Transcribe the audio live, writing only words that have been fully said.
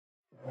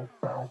Get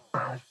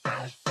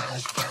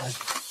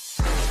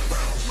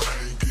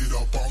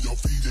up on your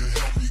feet and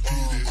help me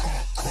get it.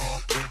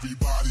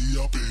 Everybody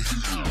up in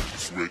here.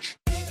 Switch.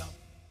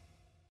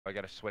 I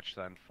gotta switch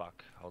then.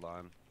 Fuck. Hold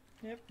on.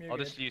 Yep. I'll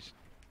just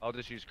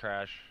use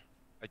crash.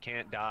 I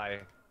can't die.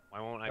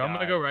 Why won't I die? I'm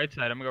gonna go right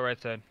side.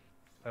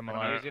 I'm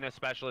I'm using a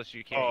specialist.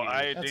 You can't. Oh, use.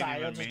 I That's didn't alright,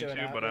 even just mean do it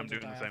to, out. but We'll I'm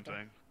just doing the die same after.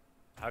 thing.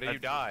 How do you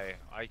die?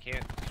 I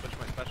can't switch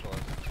my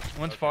specialist.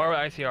 One's Okay. far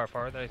ICR,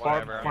 far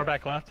Whatever. Far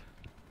back left.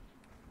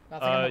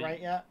 Nothing on the right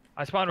yet.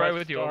 I spawned right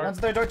with you. Star. Over. One's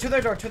their door, to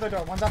their door, to their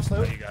door. One's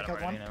absolute. Oh, you got him Killed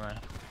already, one. never mind.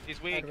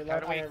 He's weak. Reload, How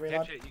do we I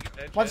reload. pinch it? You can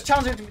pinch One's it.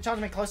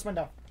 challenging me close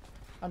window.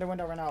 Under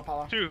window right now,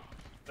 Apollo. 2.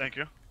 Thank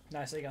you.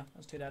 Nice, there you go.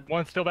 That's 2 dead.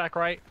 One still back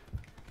right.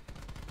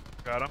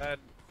 Got him. Dead.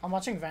 I'm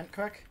watching vent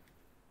quick.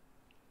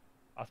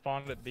 I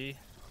spawned at B.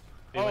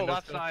 B Oh, window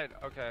left still. side.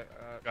 Okay.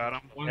 Got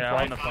him. One's Yeah,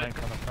 right on the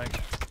flank, on the flank.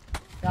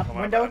 Yep, Oh,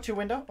 my window, bad. 2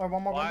 window, or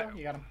one more Why? window.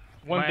 You got him.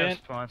 One My vent.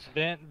 response.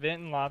 Vent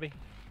in lobby.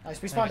 Nice,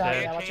 we spawned I out.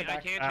 can't Yeah, watch change, it I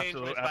back. can't change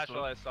Absolute, my absolute.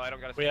 specialist, so I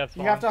don't gotta. We have You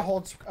spawn. have to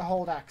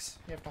hold X.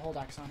 You have to hold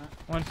X on it.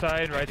 One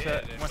side, right did, side.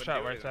 it One wouldn't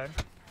shot, do right either.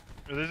 side.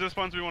 This is just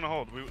ones we want to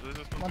hold. This is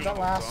just ones One's we at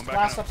wanna hold, so last. I'm backing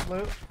Last up.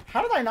 absolute.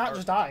 How did I not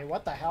just die?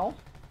 What the hell?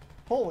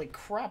 Holy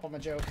crap, I'm a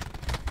joke.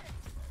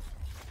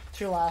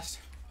 2 last.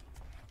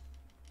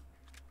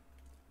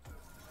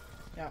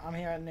 Yeah, I'm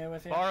here at new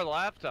with you. Far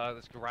left.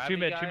 This gravity Two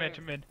mid, guy.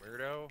 two mid.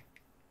 Weirdo.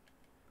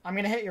 I'm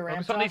gonna hit your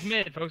ramp. Focus on these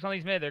mid. Focus on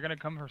these mid. They're gonna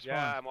come for spawn.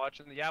 Yeah, I'm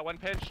watching. Yeah, one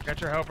pinch. Got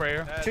your help right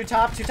here. Dead. 2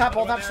 top, both Another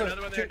one there, absolute.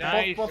 another one Two- there.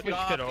 Nice. both Good Good shit,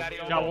 off, over. Daddy,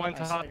 Got over. one Nice,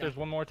 top. there you There's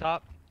one more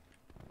top.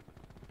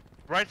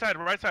 Right side,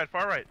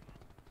 far right.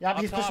 Yeah, Up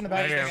he's top, pushing the back.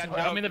 Right here. Pushing the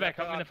Help back. me in the back,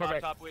 help me in the far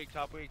back. Top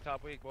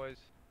weak, boys.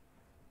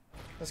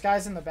 This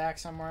guy's in the back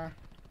somewhere.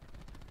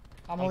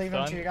 I'm gonna I'm leave him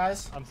to stunned. you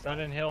guys. I'm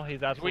stunned in hill. He's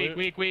He's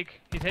absolute.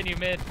 weak. He's hitting you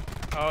mid.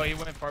 Oh, he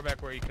went far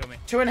back where you killed me.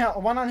 2 in hill.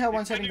 1 on hill,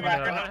 1's hitting the back.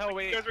 Flanking Right. right now,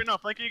 You guys right now.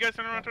 Flank you guys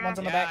turn around. One's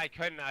on the Yeah, back. I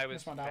couldn't. I was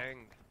This one out.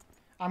 banged.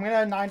 I'm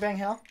gonna 9 bang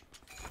hill.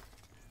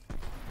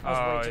 That was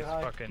Oh, way too he's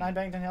high. fucking 9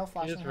 banged in hill,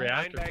 flashing just hill.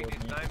 react. Nine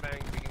banged. Nine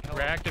banged. We can kill him.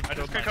 reactive. I just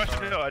killed my concussion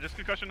star. hill. I just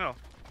concussion hill.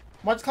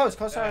 One's close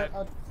to Dead.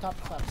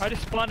 top left. I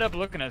just spawned up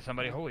looking at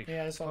somebody. Holy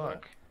Yeah, I saw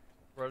that.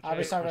 fuck.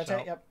 Obviously, push rotate.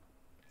 out. Yep.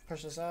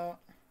 Push this out.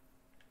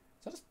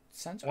 Is that a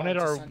sentry? One Oh, hit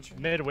it's a our sentry.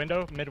 mid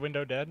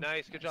window dead.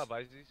 Nice, good job,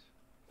 Isis.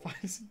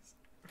 Pisces.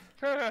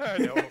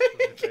 No,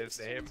 say his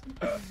name.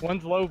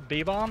 One's low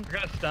B bomb. I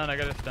got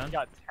a stun.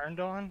 Got turned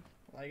on.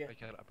 Like I it.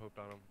 can't. I pooped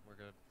on him. We're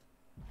good.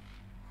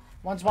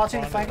 One's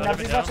watching the Spawn flank. is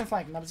Nubsy's down. watching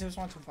flank. Nubsy's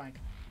watching flank.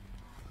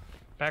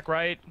 Back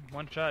right.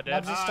 One shot dead.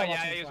 Nubs is still yeah,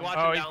 watching he's flank.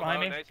 watching Oh, he's down behind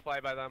low. me. Nice play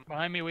by them.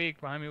 Behind me weak.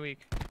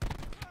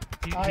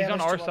 He's yeah, on there's our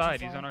two watching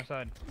side. He's flank. on our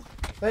side.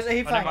 There's a he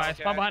Oh, never mind. I flank.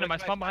 spawned behind him. I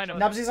Okay, spawned behind him.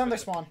 nice. Nubsy's on their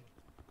spawn.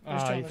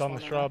 There's two He's on the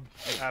spawn shrub.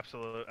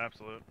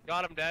 Absolute.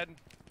 Got him dead.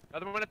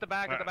 Another one at the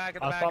back, at the back,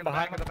 at the I'll back, spawn at the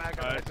back, behind at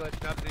the back, him. at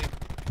the back.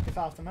 Nubsy. He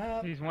fell off the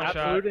map. He's one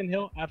Absolute shot. in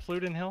hill.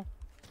 Absolute in hill.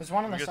 There's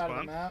one on the We get side of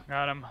the spawned. map.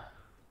 Got him.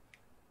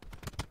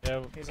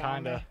 Yeah, He's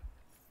on me. kinda.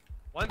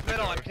 One's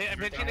middle. I'm pinching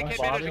the kid mid.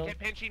 Bobby. There's a kid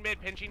pinching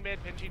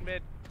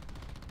mid.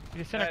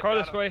 He's sent a Dead, car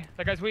got this him. way.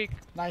 That guy's weak.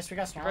 Nice, we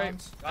got Great.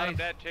 spawns. Got him Nice.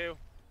 dead too.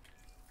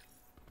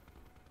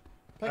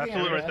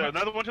 Absolute right there.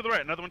 Another one to the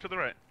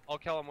right. I'll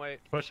kill him. Wait.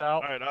 Push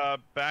out. All right.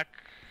 Back.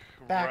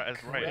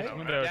 Back, Right. right? now,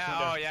 Window.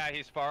 Yeah. Oh yeah.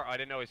 He's far. I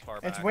didn't know he's far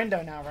back. It's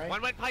window now, right?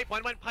 One went pipe.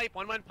 One went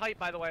pipe.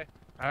 By the way.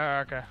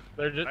 Okay.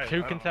 They're just I two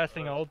don't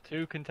contesting know. old.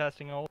 Two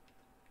contesting old.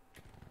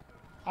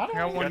 I don't got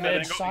know one which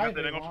mid. side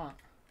That they angle. want.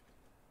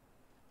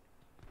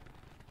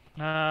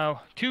 No.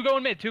 Two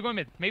going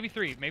mid. Maybe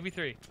three.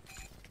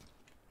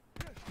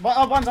 Well,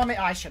 oh, one's on me.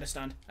 I should have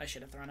stunned. I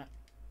should have thrown it.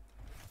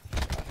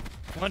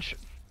 One shot.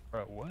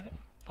 Bro, what?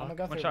 I'm gonna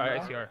go One through shot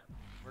window. ICR.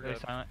 We're Very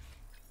good. silent.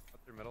 Up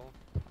through middle.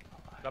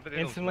 Drop it in.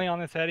 Instantly on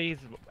his head. He's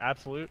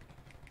absolute.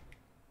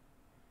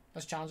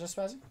 Let's challenge this,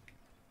 Spazzy.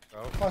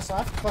 Go. Close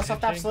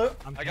left, absolute.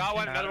 I got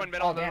one. Another one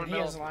middle. Oh, Another damn, one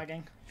he is middle.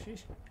 lagging.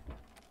 Sheesh.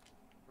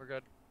 We're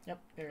good. Yep,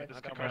 you're good.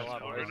 Just got Concussion my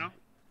lot, hill boys. right now.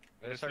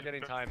 We gotta start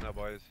getting time though,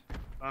 boys.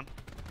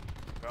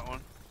 Got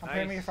one. I'm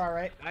putting me Nice. far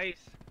right. Nice.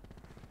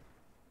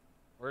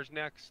 Where's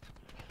next?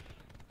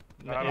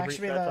 Got Next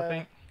should be resets, I the-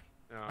 think.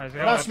 No. I was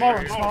No, gonna- small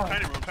room, Oh, small room.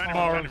 tiny room.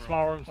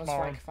 Small room.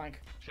 Let's flank.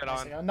 Shit Nice,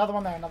 on. there you go. Another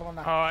one there.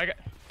 Oh, I got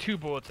 2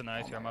 bullets in the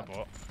ICR. my My God.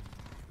 fault.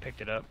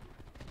 Picked it up.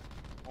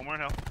 One more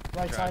in hill.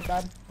 Right side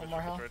bad. One more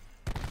That's hell.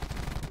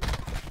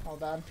 right. All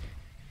bad.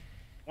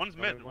 One's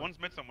mid. One's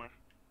mid somewhere.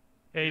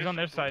 Yeah, he's on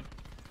their side.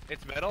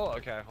 It's middle?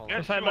 Okay, hold Yeah,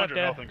 on. side 200 left,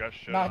 yeah. health and got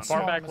shit No, on. it's Far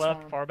small back room, small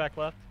left. room. Far back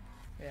left.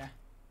 Yeah.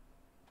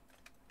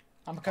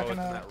 I'm Oh, cooking it's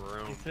in a that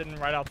room. He's sitting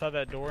right outside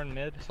that door in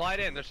mid. Slide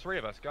in. There's 3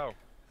 of us. Go.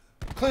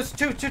 close.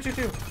 Two.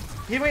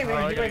 He waving.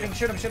 Oh, He yeah, waving.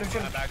 Shoot him.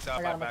 I backed up.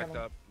 I got I him, backed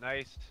up.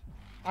 Nice.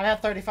 I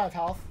got 35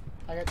 health.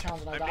 I got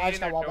challenged. I'm I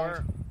just got nading wall their door.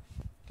 banged.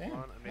 Damn.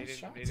 Hold on, I'm Nice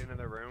shots. nading in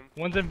the room.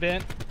 One's in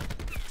vent.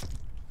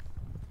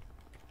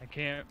 I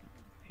can't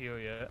heal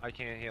yet. I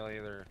can't heal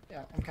either.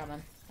 Yeah, I'm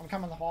coming. I'm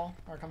coming the hall.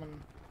 Or coming.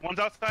 One's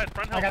outside.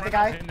 Front hill. I got the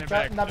front guy. In their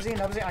Drop, back.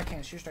 Nubsy. I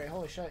can't shoot straight.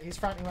 Holy shit. He's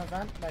front. He went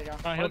vent. There you go.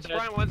 Front hill One's dead.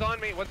 front. One's on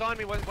me.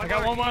 I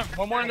got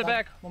one more in the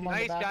back. One more in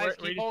Nice, the back. guys. Where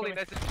Keep he's holding.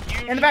 coming. This is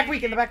huge. In the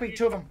back weak.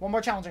 2 of them. One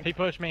more challenging. He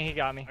pushed me. He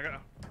got me. I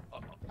got.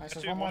 Nice,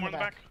 there's Two, one more in the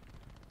back.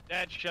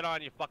 Dead shit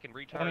on you, fucking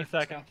retard. 20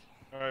 seconds.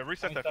 Alright,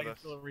 reset 20 that for seconds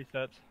this. till it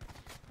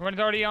resets. One's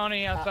already on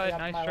me outside. yeah,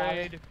 Nice my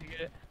trade. If you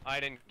get it. I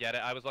didn't get it.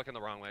 I was looking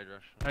the wrong way,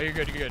 Josh. Oh, you're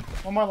good. You're good.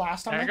 One more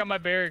last on I me. got my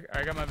barrier.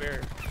 I got my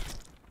barrier.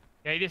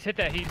 Yeah, he just hit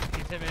that. He's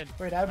hit mid.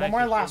 Wait, Dad, one Nice,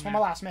 more he's last. still One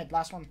more last. Mid.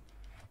 Last one.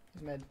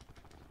 He's mid.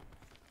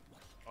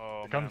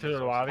 Oh, Come man, to that's the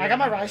so lobby. I got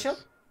my sad. riot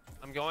shield.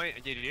 I'm going.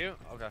 Did you?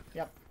 Okay.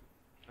 Yep.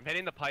 I'm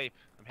hitting the pipe.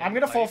 I'm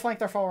gonna full flank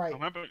their full right.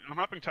 I'm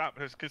hopping top.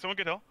 Can someone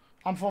get hill?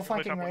 I'm full Play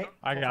flanking top right. window?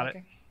 I Full got it.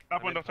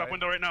 flanking. Top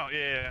window right now.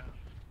 Yeah,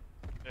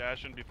 I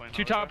shouldn't be playing.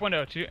 Two that top way.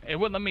 window. Two. It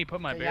wouldn't let me put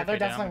my Yeah, barrier they're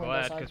down. definitely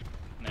I'm glad window because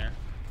there.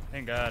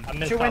 Thank God. I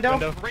missed Two top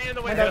window. Three in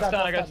the Window window. dead.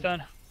 Stun. I got Done.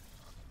 stun.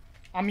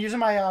 I'm using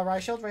my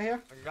riot shield right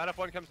here. I got if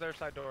one comes their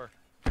side door.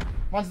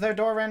 One's their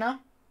door right now.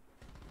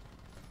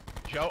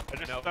 Joe. I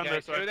just No. stunned Yeah,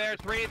 their side. two there.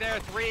 Three there.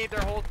 Three.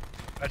 They're hold.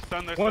 I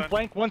stunned their One stun.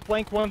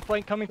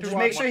 flank coming through. Just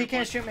make lobby. sure he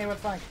can't shoot me with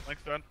flank. Flank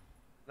stun.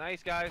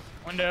 Nice guys.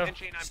 Window.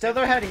 Pinching, I'm Still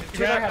their heady. pinching. Two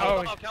their Yeah, heady.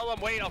 oh. I'll kill them.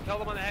 Wait. I'll kill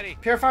them on the heady.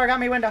 Purifier got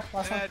me window.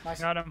 Last one. Dead. Nice.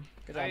 Got him.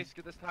 Good job. Nice.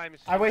 Good this time.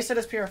 I wasted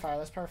his purifier.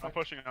 That's I'm perfect.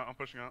 pushing out. I'm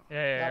pushing out. Yeah,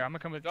 yeah, yeah. Yep. I'm gonna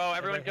come with. Go.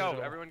 Everyone everybody go. hit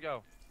it. Everyone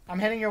go. I'm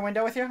hitting your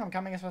window with you. I'm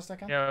coming as fast as I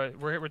can. Yeah,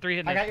 we're three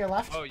hitting. I got it. your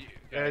left. Oh, you.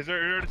 Yeah,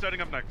 you're already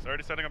setting up next.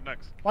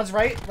 One's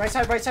right. Right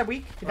side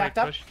weak. He backed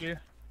up. Pushed you.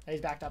 Yeah,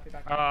 he's backed up. He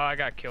backed Oh, up. I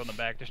got killed in the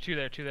back. There's two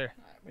there. Two there.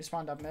 We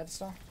spawned up mid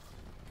still.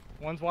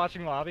 One's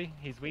watching lobby.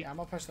 He's weak. Yeah, I'm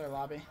gonna push their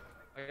lobby.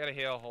 I gotta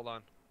heal. Hold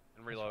on.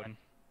 And reload. Fine.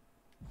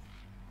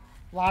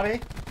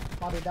 Lobby.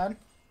 Lobby dead.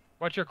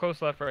 Watch your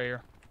close left right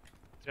here.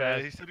 Yeah,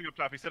 bad. he's sitting up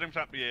top.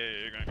 Yeah,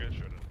 you're gonna get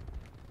shredded.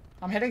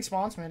 I'm hitting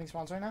spawns. I'm hitting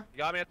spawns right now. You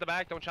got me at the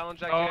back. Don't challenge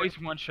that. Oh, kid.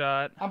 he's one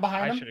shot. I'm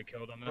behind I him. should have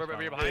killed him. We're That's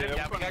fine. behind him. Yeah,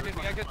 Yeah, we're we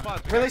got fine, good we're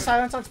spots. Really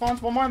silence on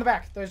spawns. One more in the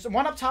back. There's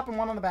one up top and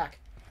one on the back.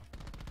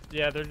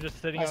 Yeah, they're just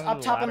sitting Nice. on Up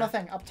the top on the ladder.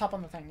 thing. Up top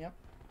on the thing. Yep.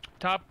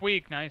 Top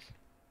weak. Nice.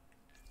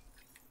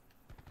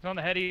 He's on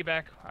the heady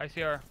back.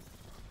 ICR.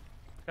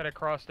 Gotta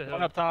cross the hill.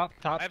 One up top.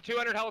 I Top. have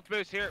 200 health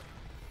boost here.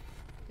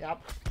 Yep.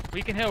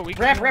 We can hill. We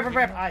can Ramp. hill, we can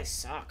Ramp. hill. I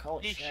suck.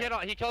 Holy He shit. shit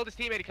on. He killed his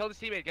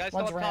teammate. Guys,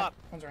 One's still up ramp. top.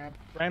 One's ramp.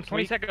 Ramp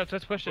 20 weak. seconds.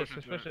 Let's push this.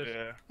 Let's push this.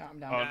 Yeah. Yeah, I'm Oh,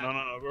 down.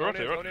 no. Go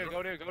Rotate, new.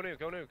 rotate.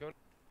 Go new.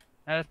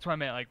 That's what I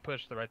meant. Like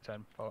push the right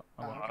side. Follow.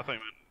 Oh, I thought you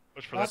meant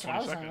push for That's that what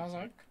I 20 was saying. I was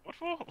seconds. like,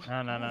 What for?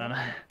 No.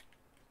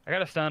 I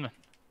got a stun.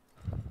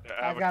 Yeah,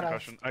 I have a got a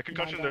concussion. I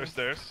concussion nine their down.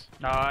 stairs.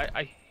 No,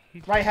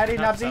 he's right heady.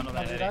 not Nubsy. stunned on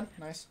that Nubsy heady. dead.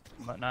 Nice.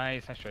 But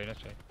nice. Nice trade.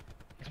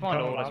 He spawned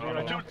Coming old. I lobby spawned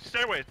right old.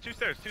 now. Two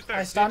stairs.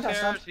 I stunned. I Stairs.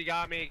 stunned. He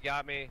got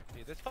me.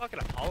 Dude, this fucking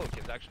Apollo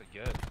kid's actually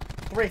good.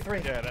 Three.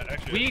 Yeah, that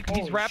actually. Weak. He's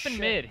Holy wrapping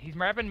shit. mid. He's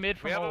wrapping mid We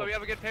from have old.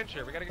 a good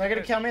pincher. We gotta They're get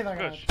gonna kill me. They're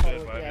Good gonna shit,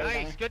 totally. buddy. Yeah,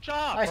 Nice. Good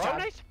job, Nice bro. job.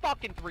 Nice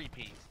fucking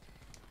three-piece.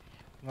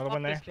 Another Fuck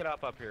one this there. kid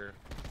up here.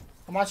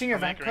 I'm watching your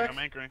I'm vent anchoring. quick.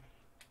 I'm anchoring.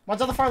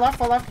 One's on the far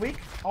left, weak.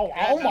 Oh,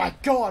 Yeah, oh my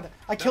god!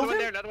 I killed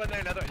him. Another one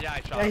there. Yeah, I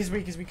shot Yeah, him. he's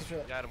weak. He's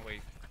really. Got him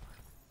weak.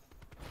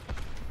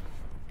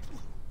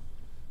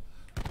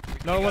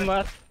 No one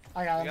left.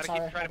 I got We him. gotta Sorry.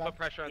 keep trying to my put bad.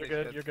 pressure on You're these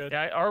good. kids. You're good.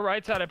 Yeah, our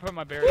right side. I put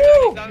my barrier.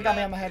 Woo! He's on He got me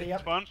that. on the heady. Yep.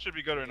 Spawn should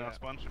be good right now. Yeah.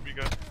 Spawn should be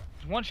good.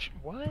 What?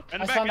 In I the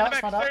back, spawned in out, the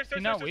spawned back. out. Stairs. You're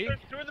not weak.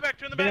 Two in the back.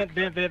 Vent.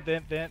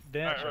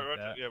 Alright, Check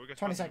that. yeah, we got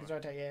 20 seconds.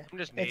 Rotate. Yeah. I'm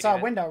just It's needing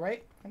it. window,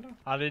 right? Window.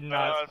 I did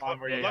not spawn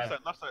where you left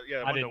guys. side,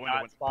 yeah, I did window.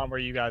 not spawn where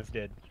you guys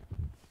did.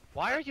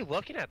 Why are you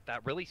looking at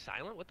that really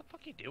silent? What the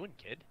fuck are you doing,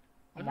 kid?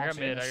 I'm I got watching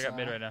mid. this, I got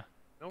mid right now.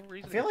 No I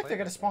reason. feel to like play they're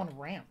gonna like spawn that.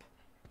 ramp.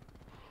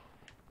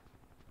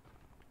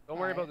 Don't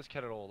worry Alright. about this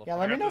kid at all. Yeah,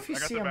 let me got know the- if you I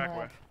got see the him back ramp.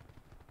 way.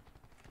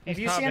 If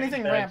He's you see top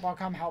anything mid. ramp, I'll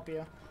come help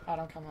you. I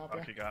don't come help you.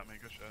 Okay, got me.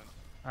 Good shot.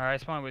 All right, I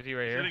spawned with you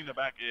right here. Sitting in the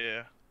back,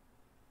 yeah.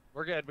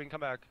 We're good. We can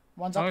come back.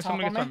 One's As long up as top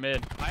someone on gets on me.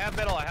 mid. I have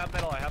middle.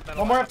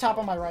 One more up top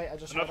on my right. I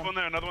just heard Another one him.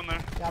 there. Another one there.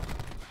 Yep.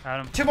 Got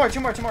him. Two more.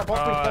 Both weak.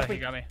 Both He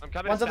weak. got me. I'm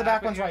coming. One's on the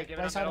back. with One's you, right. give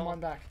it Right a side and middle. one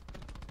back.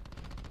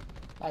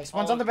 Nice.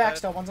 One's Oh, on the back dead.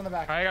 still. One's on the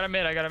back. All right, I got a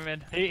mid. I got a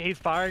mid. He's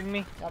firing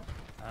me.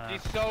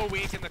 He's so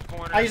weak in the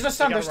corner. I used to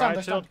stun. They They're got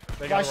a stunned. They're riot stunned. shield.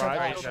 They got a shield. riot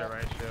Oh, Right, shit. shot,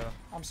 right, shield.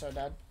 I'm so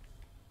dead.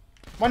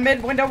 One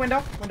mid. Window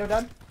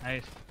dead.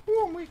 Nice.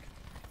 Ooh, I'm weak.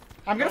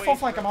 I'm gonna No, full he's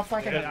flank him. I'm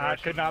flanking him. I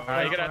could not. All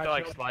right, you're gonna have riot to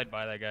like shield. slide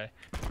by that guy.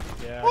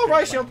 Yeah. Oh, I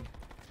riot couldn't shield. find him.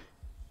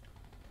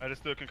 I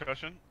just did a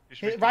concussion. You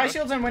should be Riot concussed.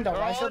 shield's in window. They're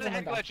Riot all shield's in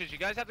in the window. glitches. You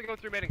guys have to go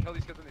through mid and kill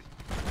these kids in these.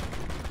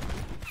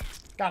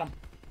 Got him.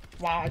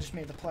 Wow, I just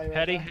made the play right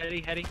Heady.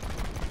 there.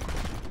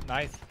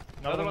 Nice.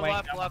 Another one laying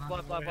left. down Left.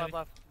 behind the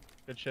heady.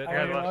 Good shit. I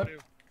got got left.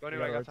 reload. Go You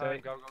new. I gotta got time.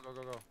 rotate.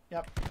 Go.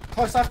 Yep.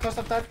 Close left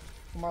dead.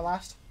 One more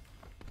last.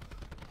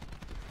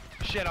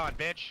 Shit on,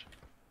 bitch.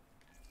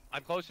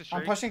 I'm close to street.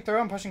 I'm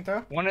pushing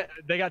through. One.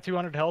 They got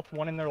 200 health.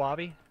 One in their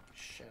lobby.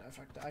 Shit, I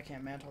fucked it. I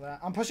can't mantle that.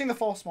 I'm pushing the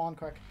full spawn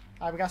quick.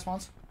 Alright, we got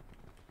spawns.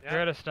 Yeah.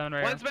 You're at a stun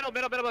right One's here.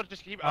 middle.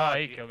 Just keep. Oh,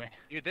 he killed me.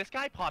 Dude, this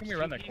guy pops Let me two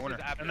run that pieces corner.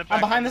 after. And the I'm back-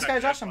 behind this guy,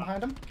 back, Josh. yeah, I'm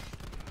behind him.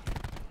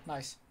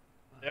 Nice.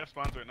 They have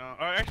spawns right now.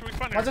 Alright, actually, we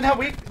spawned One's here. in hell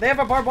weak. They have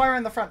a barbed wire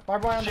in the front.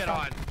 Barbed wire in the Shit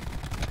front.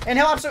 on. In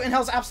hell absolute. In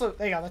hell's absolute.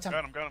 There you go. That's him.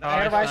 Got him. Oh, I got a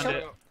I riot stunned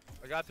shield.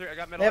 it. I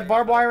got middle. They have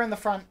barbed wire in the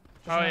front.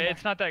 Just Oh, remember.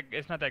 it's not that.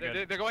 It's not that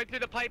They're good. going through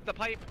the pipe.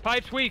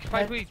 Pipe's weak.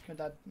 Pipe's weak. They're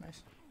dead.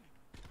 Nice.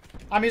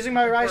 I'm using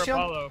my riot For shield.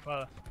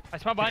 Apollo. I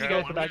spawned behind Okay,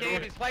 you one guys. back door.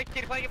 He's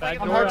flanking, Back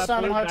I'm door, hard I stunned,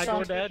 I'm blew, hard back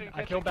door stunned. dead.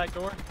 I killed back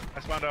door. I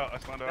spawned out. I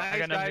spawned out. Nice,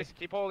 got guys.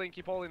 Keep holding,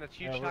 keep holding. That's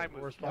huge Yeah, time.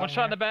 we're Yeah. One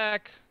shot in the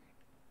back.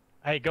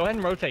 Hey, go ahead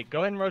and rotate. Go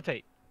ahead and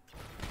rotate.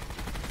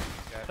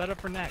 Okay. Set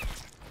up for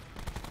next.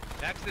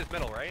 Next is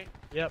middle, right?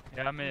 Yep.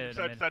 Yeah, I'm in.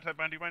 Side,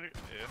 behind you.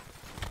 Yeah.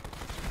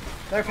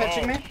 They're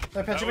pinching me. They're Is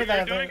that pinching me. what They,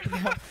 you're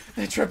doing?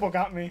 they triple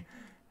got me.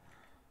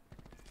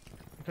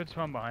 Could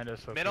spawn behind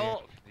us. Low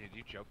Middle. Dude,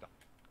 you joked.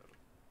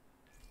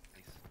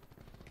 Nice.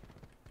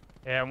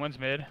 Yeah, one's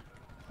mid.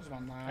 There's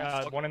one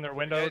last. One in their You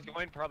window. guys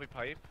going probably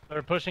pipe.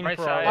 They're pushing Right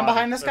for side. our I'm lobby.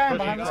 behind this They're guy, I'm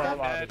pushing behind this for guy. our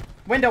lobby. Dead.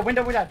 Window,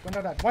 we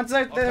dead. One's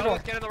their Oh, door.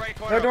 someone's get in the right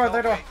corner. Their door, Go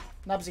their door. away.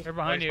 Nubsy. They're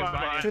behind you.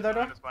 Behind you. To their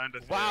door? Behind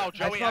us, Wow, yeah.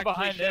 Joey spawned actually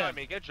behind shit them. on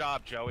me. Good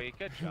job, Joey.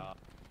 Good job.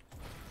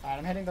 Alright,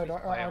 I'm hitting their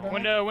door.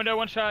 Window,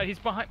 one shot. He's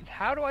behind.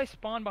 How do I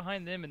spawn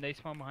behind them and they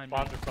spawn behind me?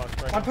 Sponsor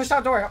sucks right One now. pushed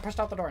out door. Pushed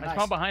out the door. I Nice.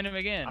 spawned behind him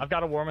again. I've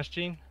got a war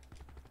machine.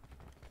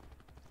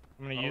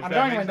 I'm gonna use I'm that.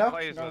 going makes window. some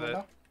plays I'm going with it.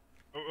 window.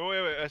 Oh,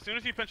 wait. As soon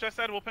as you pinch that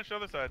side, we'll pinch the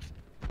other side.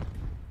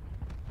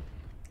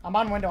 I'm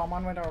on window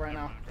right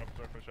now.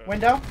 Window.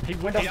 Window. He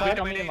Window He he side. died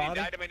him in me 80. lobby.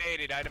 Died him in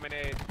 80. Died him in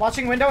 80.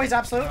 Watching window. He's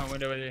absolute. Oh,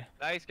 window with you.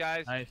 Nice,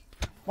 guys. Nice.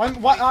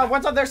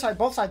 One's on their side.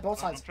 Both sides.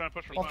 Both I'm sides. trying to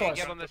push for We Both can't doors.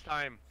 get him this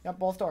time. Yep,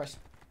 both doors.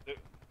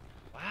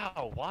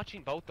 Wow,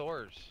 watching both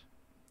doors.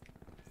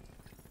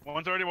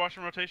 One's already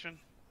watching rotation.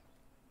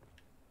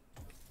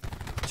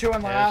 Two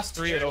in Yeah, last.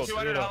 there's 3 of those.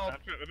 200 3 of health.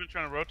 I've been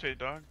trying to rotate,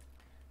 dog.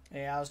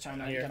 Yeah, I was trying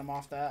to Here. get him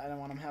off that. I didn't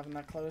want him having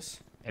that close.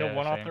 Kill Yeah,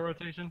 one off same. the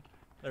rotation.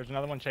 There's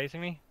another one chasing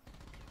me.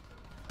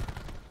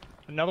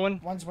 Another one.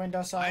 One's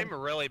window side. I'm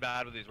really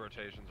bad with these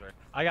rotations right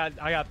I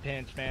got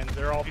pinched, man.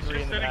 They're all He's 3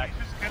 just in the sitting. back.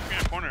 He's just against me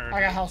in a corner.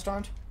 I got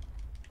hellstormed.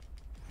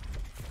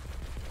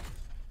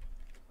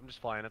 I'm just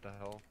flying at the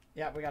hill.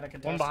 Yeah, we got a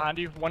contest. One behind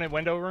you. One in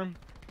window room.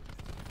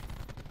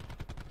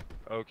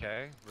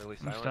 Okay, really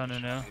I'm silent.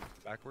 stunning now.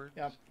 Backwards.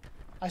 Yep.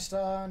 I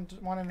stunned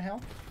one in the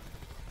hill.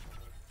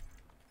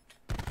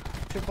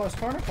 Two close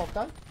corner. Both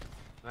done.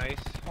 Nice.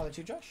 Oh, the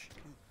two Josh.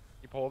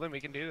 Keep holding. We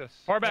can do this.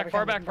 Far Yeah, back, we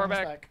far can- we back, can far bring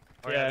this back.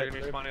 Oh yeah, Yeah, they're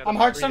gonna be spawning. at I'm the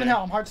hard back. stunning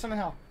hell. I'm hard stunning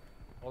hell.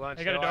 Hold on.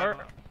 I got a chill, dart.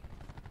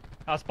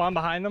 I'll spawn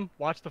behind them.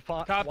 Watch the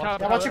font. Top, watch top,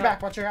 the- Yeah, watch your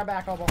back. Watch your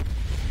back, elbow.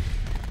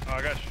 Oh,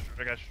 I got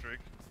streak.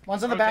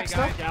 One's in the Okay, back still.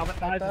 guys.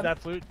 Galvanized Dead. is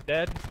absolute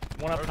dead.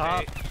 One up top.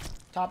 Rotate.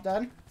 Top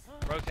dead.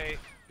 Rotate.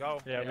 Go.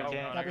 Yeah, we Go. can't.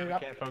 Yep, We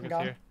yep, can't I'm focus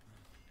gone. here.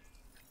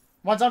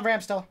 One's on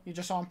ramp still. You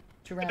just saw him.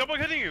 Two ramp. Double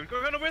hitting you. Go,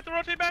 we have to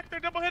rotate back. They're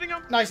double hitting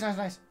him. Nice, nice,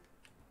 nice.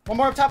 One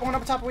more up top. One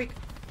up top. Weak.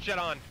 Shit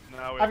on.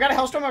 No, I've got a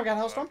hellstorm. I've got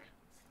a hellstorm.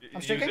 Use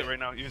I'm streaking. it right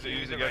now. Use it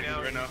Use it guys. right now. Use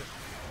it right now.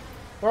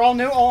 We're all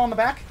new. All on the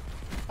back.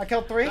 I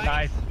killed 3.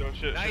 Nice. Oh,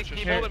 shit. Nice. shit,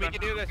 Keep shit. holding. We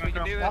can do this. We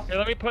can do this. Here,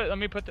 let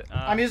me put the.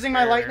 I'm using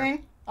my here.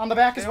 lightning on the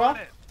back as Stay well. on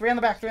it. 3 on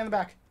the back. 3 on the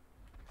back.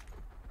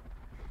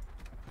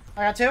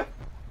 I got 2.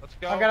 Let's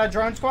go. I got a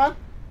drone squad.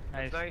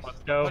 Nice. Nice. Let's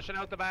go. Pushing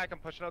out the back. I'm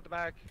pushing out the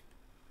back.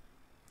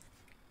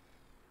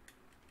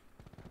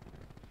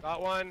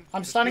 Got one.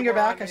 I'm There's stunning two your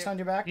more back. on I me. stunned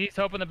your back. He's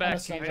open the back. I'm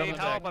He's gonna I stun need you.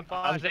 open the help. back. I'm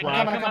fine. They Coming,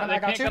 can't coming, come. I They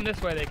got can't you. come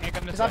this way. They can't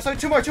come this He's way. absolute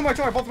 2 more. 2 more.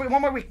 2 more. Both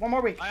one more weak. One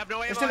more weak. I have no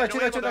aim. There's two on, there, no two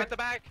there, aim. two They're there. at the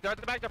back. They're at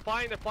the back. They're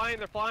flying. They're flying.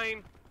 They're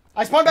flying.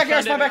 I spawned back here.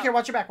 I Stunned spawned it back here.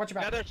 Watch your back. Watch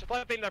your Yeah, back. they're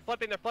flipping. They're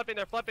flipping. They're flipping.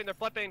 They're flipping. They're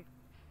flipping.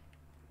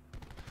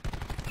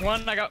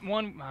 One, I got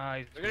one. He's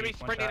They're gonna be weak,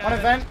 sprinting shot. One at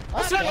event.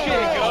 Let's Let's go.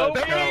 go.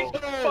 Let's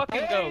Let's go.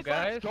 fucking go,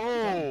 guys.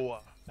 Go.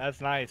 That's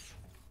nice.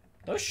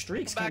 Those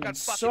streaks Come back came in on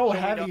fucking so Joey,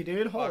 heavy, no.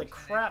 dude. Holy Fuck.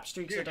 crap,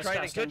 streaks are You're trying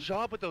a disgusting. good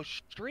job with those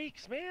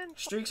streaks, man.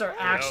 Streaks are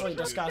Yeah, actually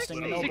those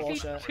disgusting and no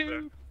bullshit.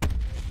 62. This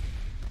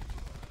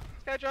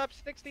guy dropped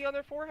 60 on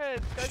their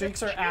foreheads. This guy's a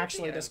Streaks are actually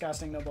champion.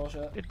 disgusting, no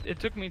bullshit. It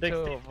took me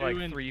 62 till like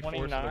and 3/4 of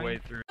the 29. way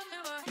through.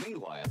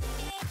 Meanwhile.